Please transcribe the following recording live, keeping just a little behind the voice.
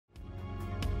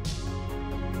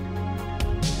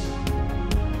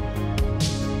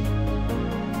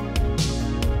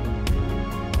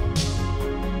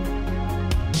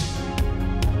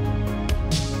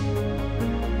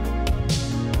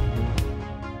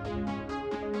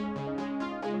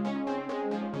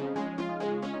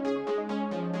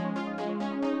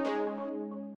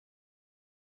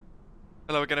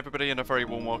Hello again everybody and a very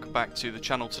warm welcome back to the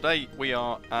channel. Today we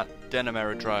are at Denham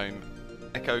Aerodrome,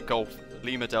 Echo Golf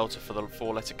Lima Delta for the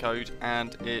 4-letter code,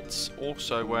 and it's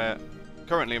also where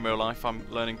currently in real life I'm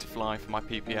learning to fly for my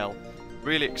PPL.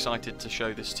 Really excited to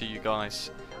show this to you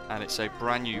guys, and it's a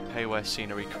brand new payware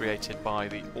scenery created by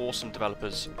the awesome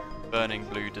developers Burning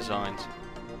Blue Designs.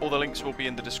 All the links will be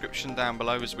in the description down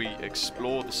below as we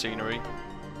explore the scenery.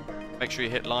 Make sure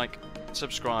you hit like,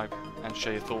 subscribe and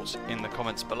share your thoughts in the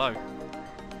comments below.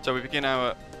 So we begin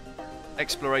our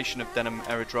exploration of Denham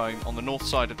Aerodrome on the north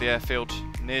side of the airfield,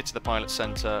 near to the pilot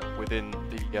centre within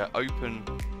the open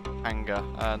hangar,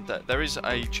 and there is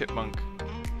a chipmunk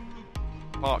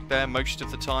parked there most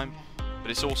of the time, but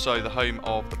it's also the home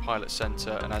of the pilot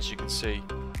centre, and as you can see,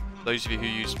 those of you who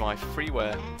use my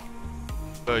freeware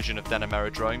version of Denham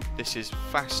Aerodrome, this is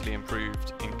vastly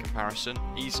improved in comparison,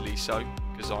 easily so,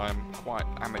 because I am quite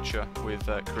amateur with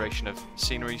creation of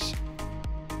sceneries.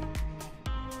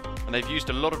 And they've used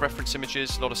a lot of reference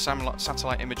images, a lot of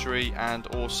satellite imagery, and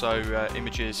also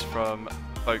images from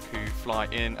folk who fly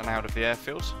in and out of the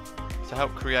airfield to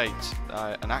help create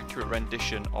an accurate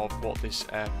rendition of what this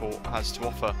airport has to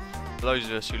offer for those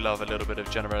of us who love a little bit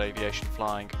of general aviation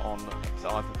flying on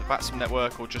either the VATSIM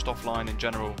network or just offline in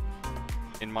general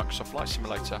in Microsoft Flight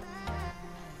Simulator.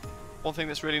 One thing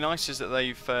that's really nice is that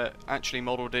they've actually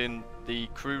modelled in the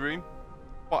crew room,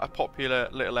 quite a popular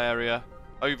little area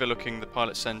overlooking the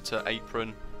pilot centre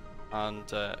apron,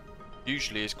 and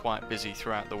usually is quite busy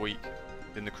throughout the week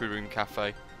in the crew room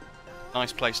cafe.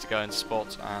 Nice place to go and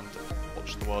spot and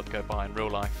watch the world go by in real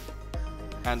life,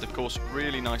 and of course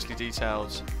really nicely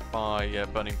detailed by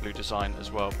Burning Blue Design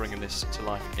as well, bringing this to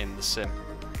life in the sim.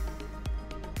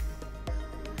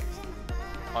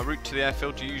 My route to the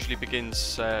airfield usually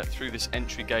begins through this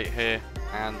entry gate here,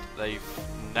 and they've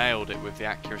nailed it with the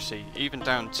accuracy, even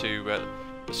down to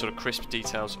the sort of crisp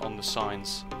details on the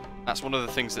signs. That's one of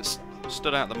the things that's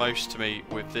stood out the most to me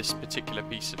with this particular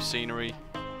piece of scenery,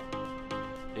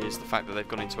 is the fact that they've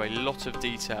gone into a lot of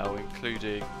detail,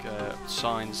 including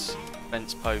signs,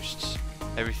 fence posts,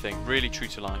 everything, really true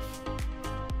to life.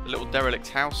 The little derelict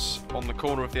house on the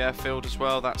corner of the airfield as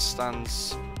well, that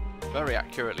stands very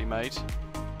accurately made,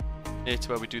 near to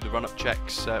where we do the run-up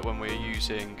checks when we're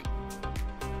using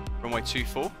runway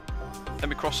 24. Then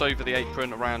we cross over the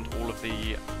apron around all of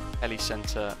the heli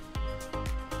centre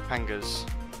hangars.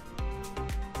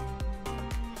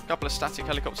 A couple of static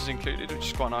helicopters included, which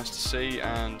is quite nice to see,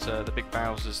 and the big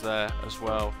Bowsers there as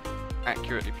well,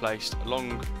 accurately placed,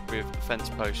 along with the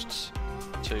fence posts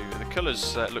too. The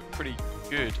colours look pretty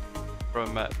good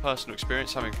from personal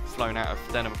experience, having flown out of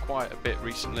Denham quite a bit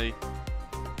recently.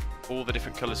 All the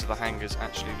different colours of the hangars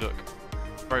actually look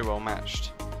very well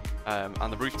matched.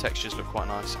 And the roof textures look quite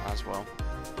nice as well.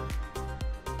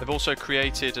 They've also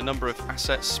created a number of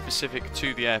assets specific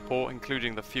to the airport,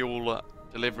 including the fuel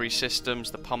delivery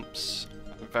systems, the pumps,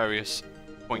 and various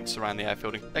points around the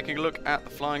airfield. Taking a look at the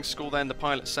flying school then, the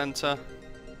pilot centre.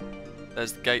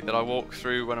 There's the gate that I walk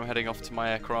through when I'm heading off to my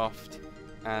aircraft,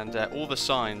 and all the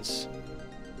signs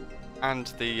and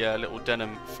the little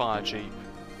Denham fire jeep,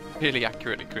 really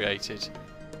accurately created.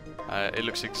 It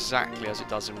looks exactly as it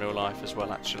does in real life as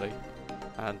well, actually,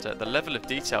 and the level of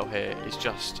detail here is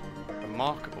just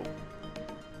remarkable.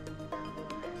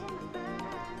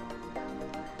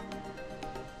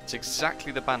 It's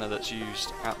exactly the banner that's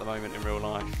used at the moment in real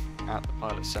life at the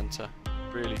pilot centre.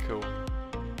 Really cool.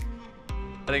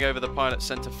 Heading over the pilot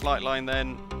centre flight line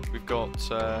then, we've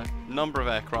got a number of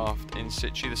aircraft in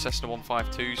situ, the Cessna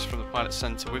 152s from the pilot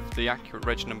centre with the accurate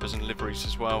reg numbers and liveries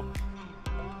as well.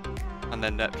 And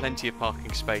then plenty of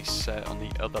parking space on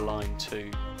the other line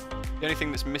too. The only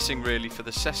thing that's missing really for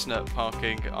the Cessna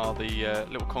parking are the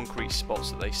little concrete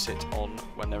spots that they sit on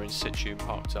when they're in situ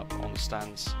parked up on the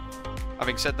stands.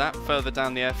 Having said that, further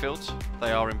down the airfield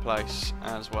they are in place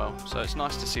as well, so it's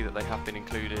nice to see that they have been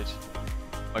included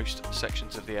in most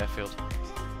sections of the airfield.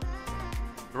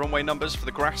 The runway numbers for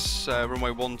the grass,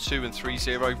 runway 1, 2 and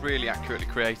 30, really accurately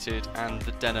created, and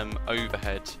the Denham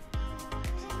overhead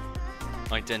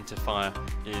identifier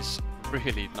is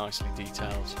really nicely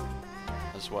detailed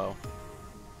as well.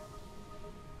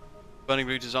 Burning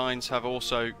Blue Designs have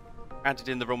also added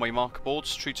in the runway marker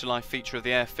boards, true to life feature of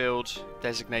the airfield,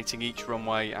 designating each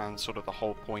runway and sort of the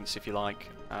whole points, if you like,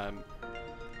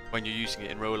 when you're using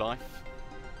it in real life.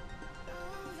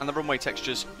 And the runway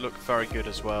textures look very good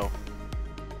as well.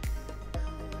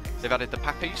 They've added the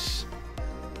pappies,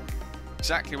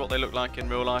 exactly what they look like in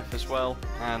real life as well,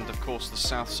 and of course the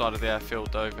south side of the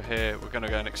airfield over here, we're going to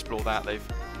go and explore that. They've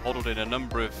modelled in a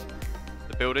number of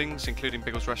the buildings, including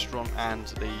Biggles Restaurant and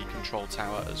the control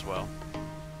tower as well.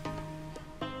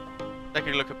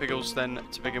 Taking a look at Biggles then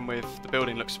to begin with, the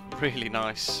building looks really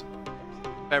nice.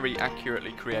 Very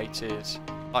accurately created,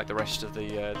 like the rest of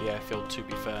the airfield, to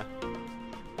be fair.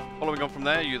 Following on from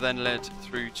there, you then led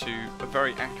through to a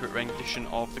very accurate rendition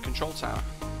of the control tower.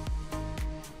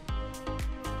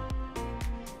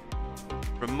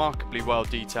 Remarkably well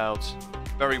detailed,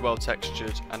 very well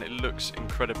textured, and it looks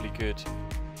incredibly good.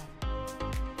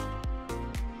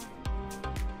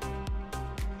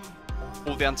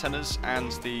 All the antennas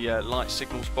and the light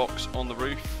signals box on the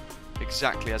roof,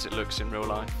 exactly as it looks in real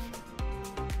life.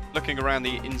 Looking around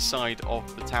the inside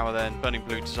of the tower then, Burning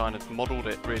Blue Design have modelled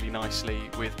it really nicely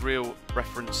with real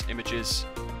reference images,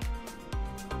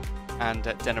 and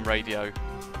Denham radio,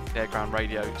 the air ground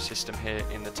radio system here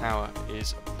in the tower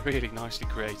is really nicely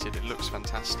created. It looks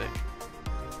fantastic.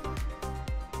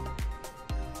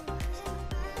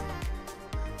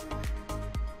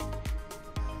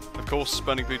 Of course,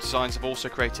 Burning Blue Designs have also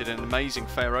created an amazing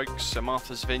Fair Oaks, St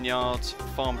Martha's Vineyard,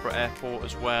 Farnborough Airport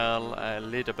as well,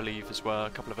 Lid I believe as well, a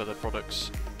couple of other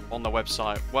products on the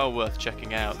website, well worth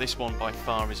checking out. This one by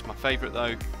far is my favourite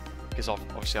though, because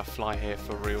obviously I fly here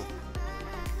for real.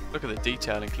 Look at the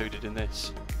detail included in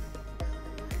this.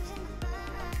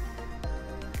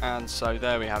 And so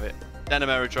there we have it, Denham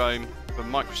Aerodrome for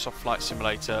Microsoft Flight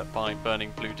Simulator by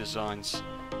Burning Blue Designs.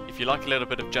 If you like a little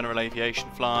bit of general aviation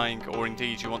flying, or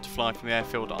indeed you want to fly from the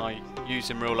airfield I use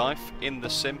in real life in the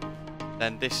sim,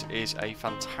 then this is a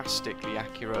fantastically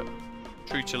accurate,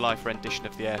 true to life rendition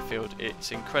of the airfield.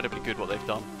 It's incredibly good what they've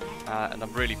done, and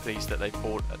I'm really pleased that they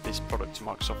brought this product to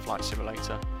Microsoft Flight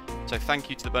Simulator. So thank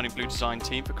you to the Burning Blue Design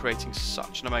team for creating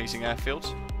such an amazing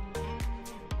airfield.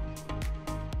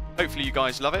 Hopefully you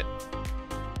guys love it.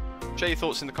 Share your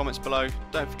thoughts in the comments below.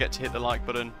 Don't forget to hit the like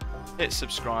button, hit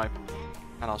subscribe,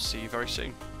 and I'll see you very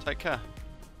soon. Take care.